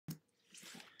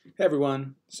Hey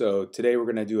everyone, so today we're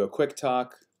going to do a quick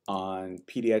talk on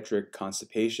pediatric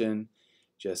constipation,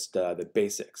 just the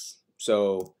basics.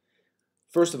 So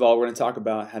first of all, we're going to talk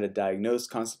about how to diagnose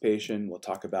constipation. We'll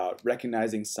talk about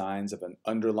recognizing signs of an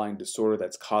underlying disorder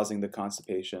that's causing the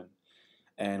constipation.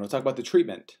 And we'll talk about the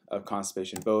treatment of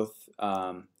constipation, both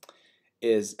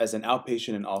is as an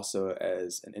outpatient and also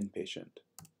as an inpatient.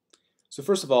 So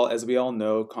first of all, as we all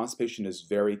know, constipation is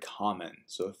very common.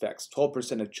 So it affects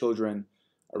 12% of children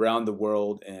around the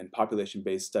world in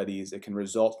population-based studies. It can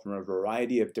result from a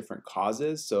variety of different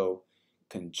causes, so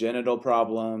congenital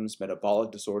problems,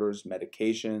 metabolic disorders,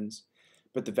 medications,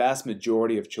 but the vast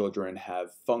majority of children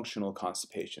have functional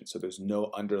constipation, so there's no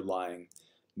underlying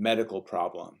medical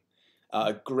problem.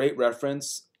 A great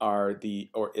reference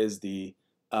is the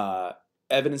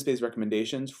evidence-based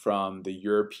recommendations from the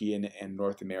European and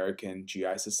North American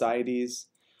GI societies.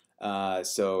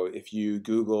 So if you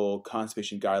Google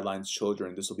constipation guidelines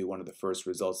children, this will be one of the first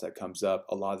results that comes up.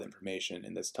 A lot of the information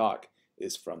in this talk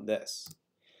is from this.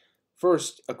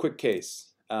 First, a quick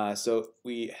case. So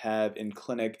we have in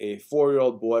clinic a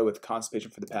 4-year-old boy with constipation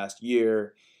for the past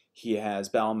year. He has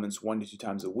bowel movements 1 to 2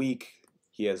 times a week.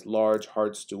 He has large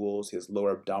hard stools. He has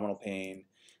lower abdominal pain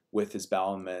with his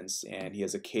bowel movements, and he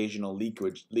has occasional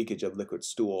leakage of liquid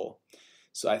stool.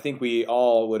 So I think we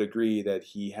all would agree that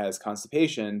he has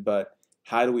constipation, but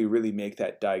how do we really make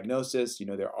that diagnosis? You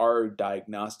know, there are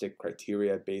diagnostic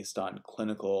criteria based on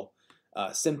clinical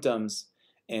symptoms.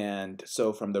 And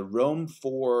so from the Rome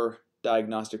 4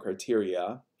 diagnostic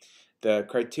criteria,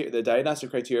 the diagnostic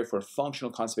criteria for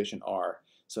functional constipation are,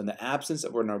 so in the absence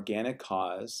of an organic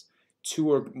cause,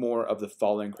 2 or more of the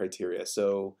following criteria.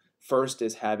 So first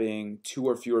is having 2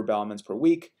 or fewer bowel movements per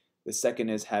week. The second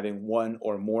is having 1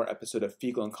 or more episode of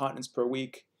fecal incontinence per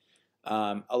week.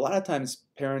 A lot of times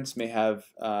parents may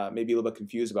be a little bit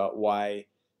confused about why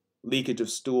leakage of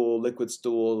stool, liquid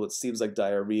stool, what seems like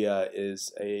diarrhea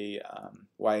is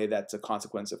why that's a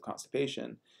consequence of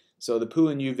constipation. So the Poo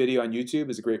and You video on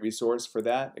YouTube is a great resource for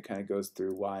that. It kind of goes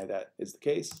through why that is the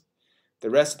case.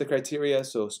 The rest of the criteria,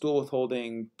 so stool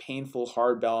withholding, painful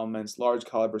hard bowel movements, large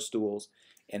caliber stools,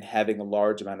 and having a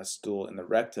large amount of stool in the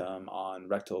rectum on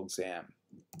rectal exam.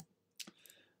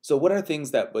 So what are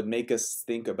things that would make us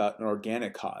think about an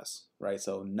organic cause, right?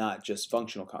 So not just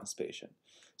functional constipation.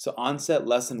 So onset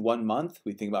less than 1 month,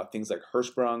 we think about things like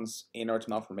Hirschsprung's, aortic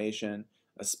malformation,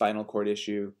 a spinal cord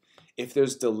issue. If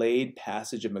there's delayed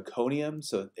passage of meconium,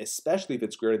 so especially if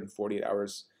it's greater than 48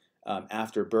 hours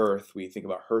after birth, we think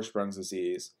about Hirschsprung's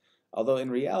disease. Although in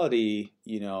reality,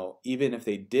 you know, even if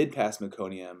they did pass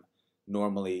meconium,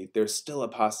 normally, there's still a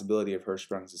possibility of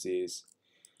Hirschsprung's disease.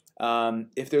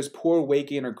 If there's poor weight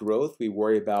gain or growth, we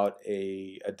worry about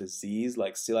a disease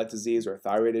like celiac disease or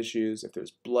thyroid issues. If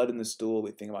there's blood in the stool,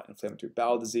 we think about inflammatory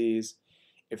bowel disease.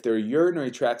 If there are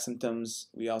urinary tract symptoms,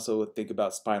 we also think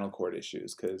about spinal cord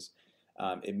issues because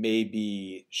it may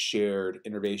be shared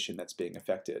innervation that's being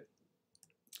affected.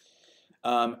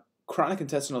 Chronic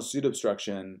intestinal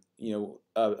pseudoobstruction, you know,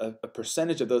 a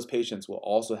percentage of those patients will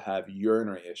also have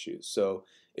urinary issues. So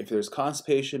if there's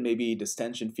constipation, maybe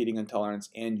distension, feeding intolerance,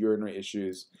 and urinary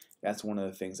issues, that's one of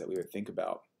the things that we would think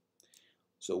about.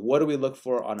 So what do we look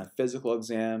for on a physical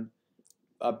exam?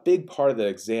 A big part of the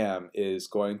exam is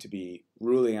going to be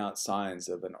ruling out signs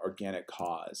of an organic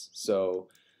cause. So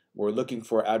we're looking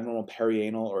for abnormal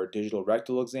perianal or digital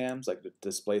rectal exams like the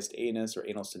displaced anus or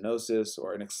anal stenosis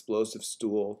or an explosive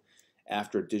stool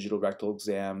after a digital rectal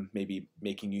exam, maybe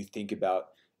making you think about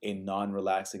a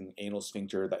non-relaxing anal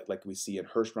sphincter like we see in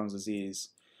Hirschsprung's disease.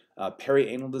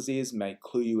 Perianal disease might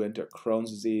clue you into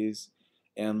Crohn's disease,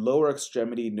 and lower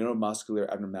extremity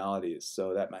neuromuscular abnormalities.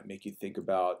 So that might make you think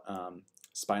about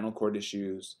spinal cord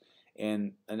issues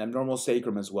and an abnormal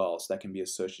sacrum as well. So that can be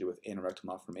associated with anorectal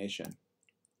malformation.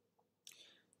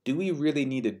 Do we really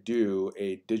need to do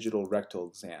a digital rectal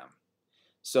exam?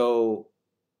 So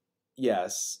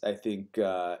yes, I think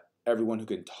everyone who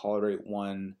can tolerate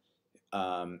one,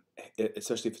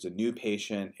 especially if it's a new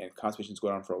patient and constipation is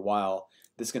going on for a while,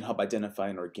 this can help identify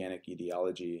an organic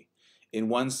etiology. In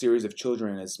one series of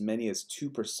children, as many as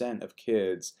 2% of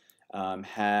kids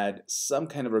had some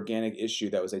kind of organic issue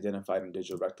that was identified in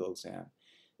digital rectal exam.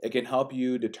 It can help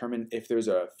you determine if there's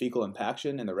a fecal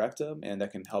impaction in the rectum, and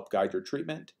that can help guide your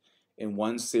treatment. In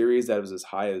one series, that was as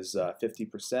high as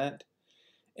 50%.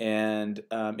 And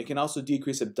it can also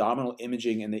decrease abdominal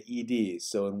imaging in the ED.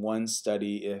 So in one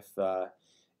study, if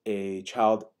a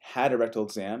child had a rectal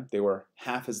exam, they were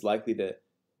half as likely to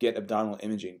get abdominal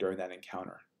imaging during that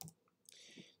encounter.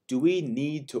 Do we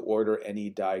need to order any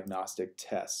diagnostic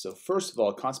tests? So first of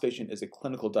all, constipation is a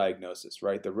clinical diagnosis,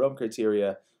 right? The Rome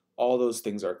criteria, all those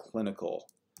things are clinical.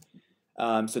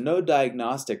 So no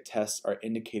diagnostic tests are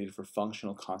indicated for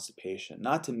functional constipation,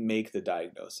 not to make the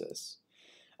diagnosis.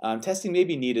 Testing may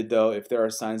be needed though if there are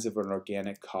signs of an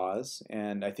organic cause,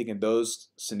 and I think in those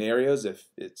scenarios, if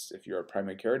you're a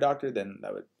primary care doctor, then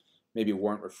that would maybe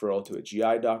warrant referral to a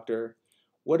GI doctor.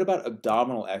 What about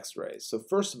abdominal x-rays? So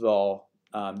first of all,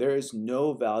 there is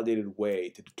no validated way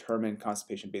to determine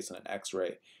constipation based on an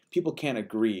x-ray. People can't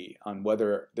agree on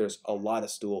whether there's a lot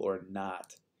of stool or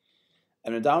not.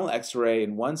 An abdominal x-ray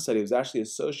in one study was actually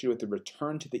associated with the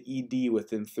return to the ED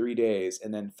within 3 days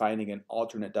and then finding an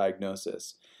alternate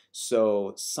diagnosis.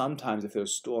 So sometimes if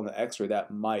there's stool in the x-ray, that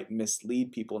might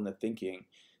mislead people into thinking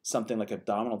something like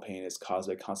abdominal pain is caused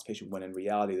by constipation when in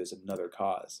reality there's another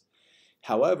cause.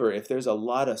 However, if there's a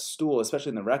lot of stool, especially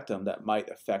in the rectum, that might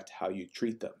affect how you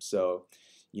treat them. So,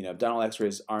 abdominal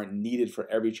x-rays aren't needed for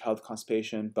every child with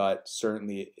constipation, but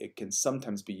certainly it can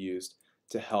sometimes be used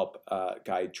to help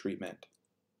guide treatment.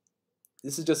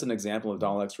 This is just an example of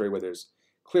abdominal x-ray where there's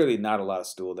clearly not a lot of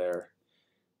stool there.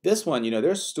 This one,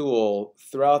 there's stool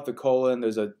throughout the colon.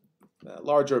 There's a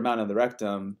larger amount in the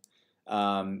rectum.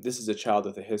 This is a child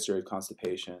with a history of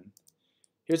constipation.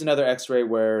 Here's another x-ray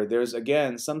where there's,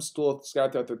 again, some stool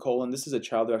scattered throughout the colon. This is a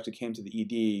child who actually came to the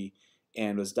ED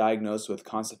and was diagnosed with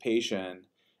constipation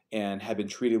and had been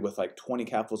treated with like 20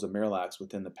 capsules of Miralax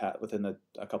within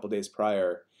a couple days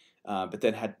prior. But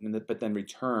then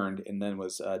returned and then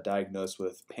was diagnosed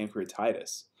with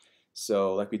pancreatitis.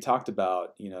 So like we talked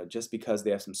about, just because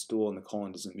they have some stool in the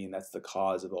colon doesn't mean that's the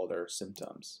cause of all their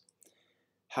symptoms.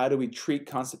 How do we treat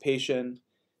constipation?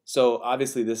 So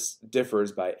obviously this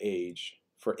differs by age.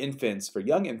 For infants, for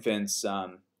young infants,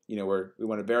 we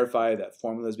want to verify that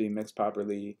formula is being mixed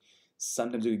properly.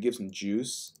 Sometimes we can give some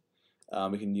juice.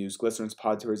 We can use glycerin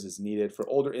suppositories as needed. For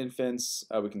older infants,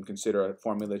 we can consider a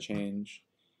formula change.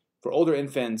 For older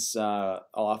infants, I'll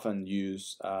often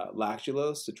use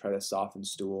lactulose to try to soften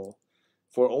stool.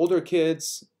 For older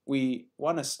kids, we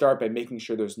want to start by making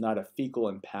sure there's not a fecal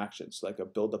impaction, so like a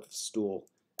buildup of stool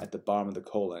at the bottom of the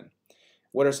colon.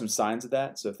 What are some signs of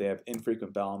that? So if they have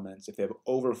infrequent bowel movements, if they have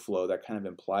overflow, that kind of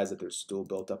implies that there's stool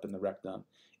built up in the rectum.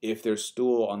 If there's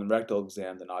stool on the rectal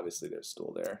exam, then obviously there's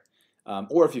stool there.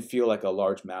 Or if you feel like a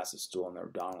large mass of stool on the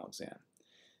abdominal exam.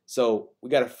 So we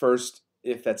got to first,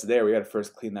 if that's there, we got to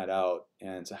first clean that out.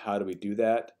 And so how do we do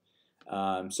that?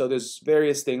 So there's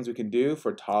various things we can do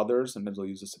for toddlers. Sometimes we'll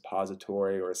use a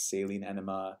suppository or a saline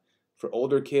enema. For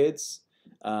older kids,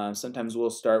 sometimes we'll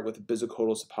start with a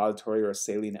bisocodal suppository or a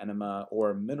saline enema or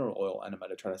a mineral oil enema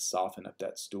to try to soften up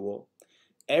that stool.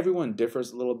 Everyone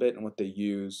differs a little bit in what they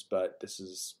use, but this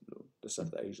is the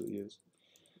stuff that I usually use.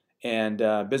 And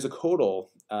bisocodal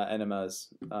enemas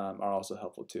are also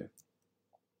helpful too.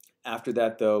 After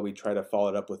that, though, we try to follow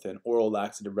it up with an oral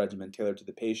laxative regimen tailored to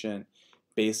the patient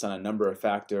based on a number of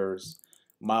factors.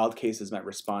 Mild cases might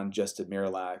respond just to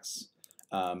Miralax.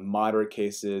 Moderate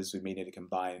cases, we may need to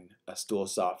combine a stool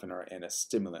softener and a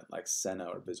stimulant like Senna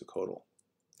or Bisocodal.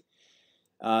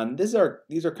 These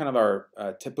are kind of our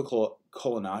typical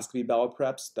colonoscopy bowel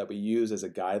preps that we use as a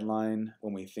guideline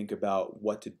when we think about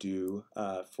what to do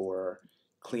for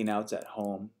cleanouts at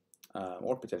home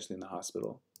or potentially in the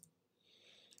hospital.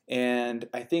 And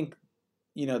I think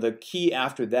the key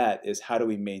after that is how do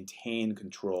we maintain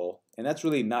control, and that's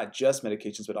really not just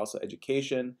medications but also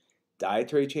education,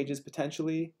 dietary changes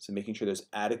potentially, so making sure there's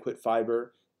adequate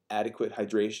fiber, adequate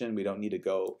hydration. We don't need to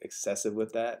go excessive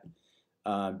with that.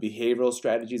 Behavioral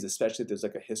strategies, especially if there's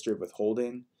like a history of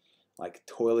withholding, like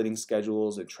toileting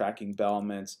schedules and tracking bowel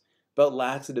movements. But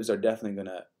laxatives are definitely going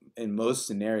to, in most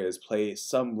scenarios, play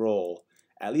some role,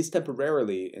 at least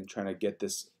temporarily, in trying to get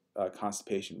this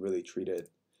constipation really treated.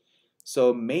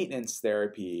 So maintenance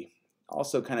therapy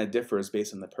also kind of differs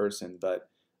based on the person, but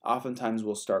oftentimes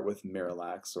we'll start with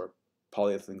Miralax or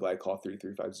polyethylene glycol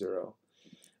 3350.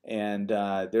 And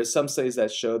there's some studies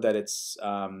that show that it's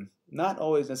not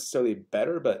always necessarily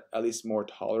better, but at least more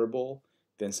tolerable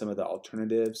than some of the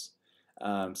alternatives.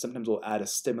 Sometimes we'll add a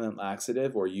stimulant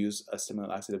laxative or use a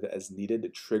stimulant laxative as needed to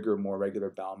trigger more regular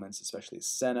bowel movements, especially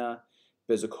Senna.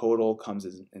 Bisocodal comes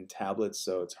in tablets,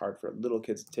 so it's hard for little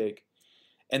kids to take.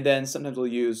 And then sometimes we'll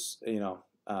use,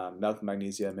 milk,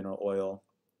 magnesia, mineral oil.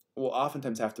 We'll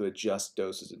oftentimes have to adjust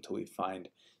doses until we find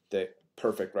the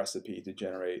perfect recipe to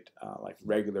generate like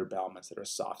regular bowel movements that are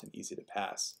soft and easy to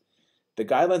pass. The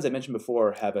guidelines I mentioned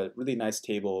before have a really nice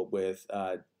table with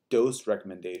dose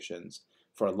recommendations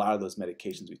for a lot of those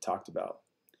medications we talked about.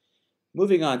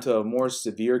 Moving on to a more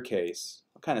severe case,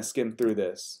 I'll kind of skim through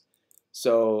this.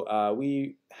 So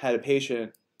we had a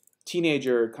patient,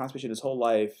 teenager, constipation his whole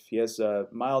life. He has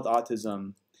mild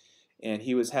autism, and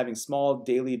he was having small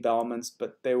daily bowelments,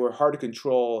 but they were hard to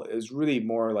control. It was really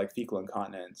more like fecal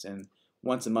incontinence, and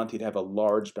once a month he'd have a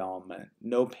large bowelment.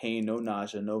 No pain, no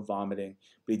nausea, no vomiting,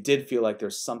 but he did feel like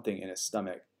there's something in his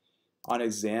stomach. On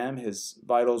exam, his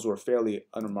vitals were fairly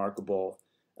unremarkable,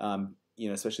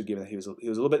 especially given that he was a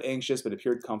little bit anxious, but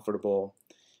appeared comfortable.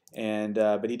 And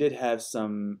but he did have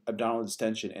some abdominal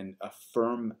distension and a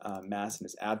firm mass in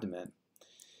his abdomen.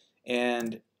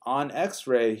 And on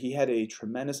X-ray, he had a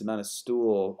tremendous amount of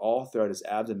stool all throughout his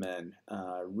abdomen,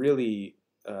 really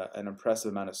an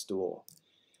impressive amount of stool.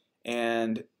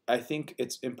 And I think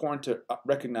it's important to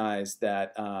recognize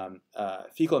that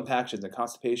fecal impactions and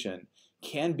constipation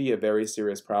can be a very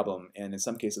serious problem, and in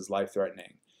some cases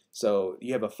life-threatening. So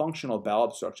you have a functional bowel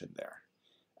obstruction there.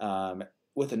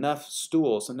 With enough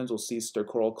stool, sometimes we'll see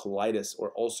stercoral colitis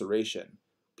or ulceration.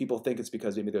 People think it's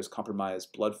because maybe there's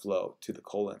compromised blood flow to the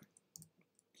colon.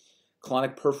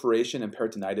 Colonic perforation and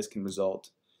peritonitis can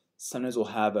result. Sometimes we'll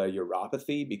have a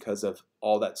uropathy because of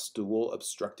all that stool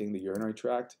obstructing the urinary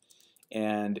tract.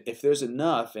 And if there's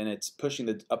enough and it's pushing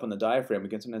up on the diaphragm, we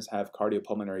can sometimes have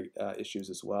cardiopulmonary issues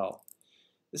as well.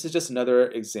 This is just another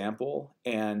example.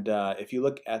 And if you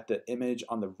look at the image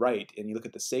on the right and you look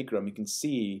at the sacrum, you can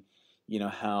see,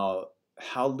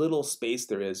 how little space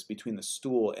there is between the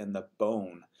stool and the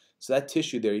bone. So that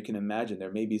tissue there, you can imagine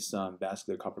there may be some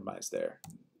vascular compromise there.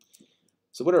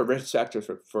 So what are risk factors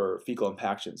for fecal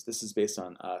impactions? This is based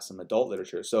on some adult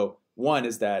literature. So one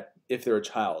is that if they're a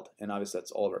child, and obviously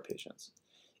that's all of our patients,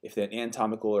 if they have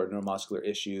anatomical or neuromuscular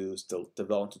issues,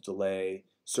 developmental delay,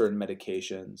 certain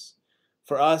medications.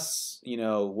 For us,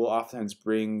 we'll oftentimes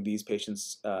bring these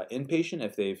patients inpatient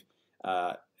if they've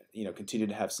continue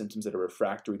to have symptoms that are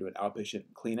refractory to an outpatient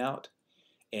cleanout.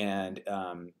 And,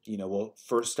 we'll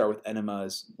first start with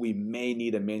enemas. We may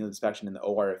need a manual disimpaction in the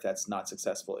OR if that's not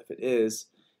successful. If it is,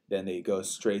 then they go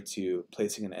straight to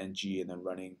placing an NG and then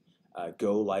running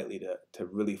Go Lightly to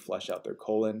really flush out their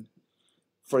colon.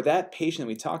 For that patient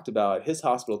we talked about, his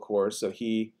hospital course, so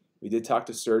we did talk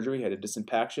to surgery, had a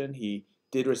disimpaction. He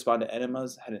did respond to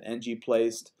enemas, had an NG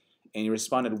placed, and he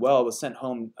responded well, was sent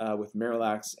home with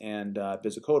Miralax and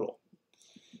Bisacodyl.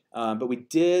 But we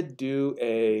did do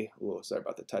sorry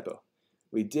about the typo.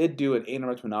 We did do an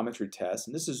anorectal manometry test,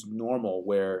 and this is normal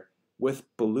where with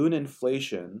balloon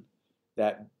inflation,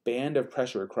 that band of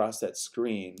pressure across that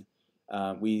screen,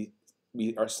 we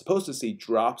are supposed to see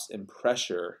drops in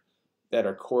pressure that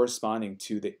are corresponding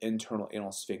to the internal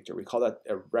anal sphincter. We call that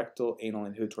a rectal anal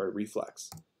inhibitory reflex.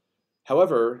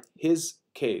 However, his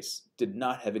case did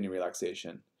not have any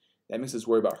relaxation. That makes us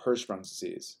worry about Hirschsprung's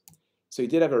disease. So he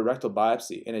did have a rectal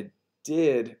biopsy, and it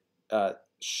did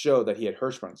show that he had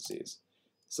Hirschsprung's disease.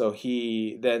 So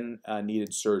he then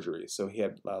needed surgery. So he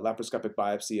had a laparoscopic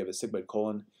biopsy of a sigmoid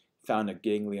colon, found a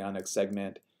ganglionic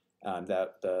segment,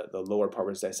 that the lower part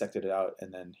was dissected out,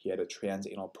 and then he had a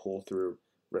transanal pull-through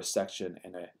resection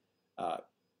and a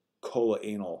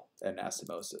coloanal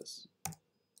anastomosis.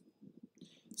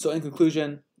 So in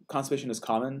conclusion, constipation is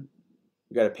common.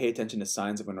 We've got to pay attention to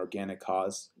signs of an organic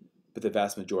cause, but the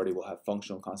vast majority will have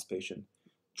functional constipation.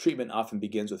 Treatment often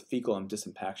begins with fecal and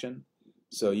disimpaction.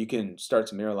 So you can start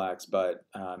some Miralax, but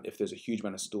if there's a huge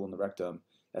amount of stool in the rectum,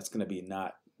 that's going to be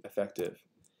not effective.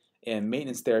 And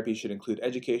maintenance therapy should include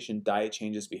education, diet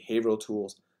changes, behavioral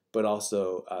tools, but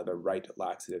also the right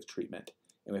laxative treatment.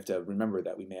 And we have to remember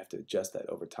that we may have to adjust that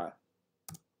over time.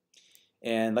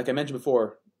 And like I mentioned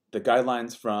before, the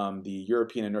guidelines from the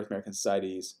European and North American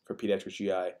Societies for Pediatric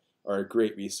GI are a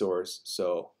great resource.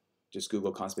 So just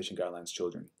Google Constipation Guidelines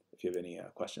Children if you have any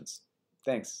questions.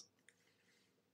 Thanks.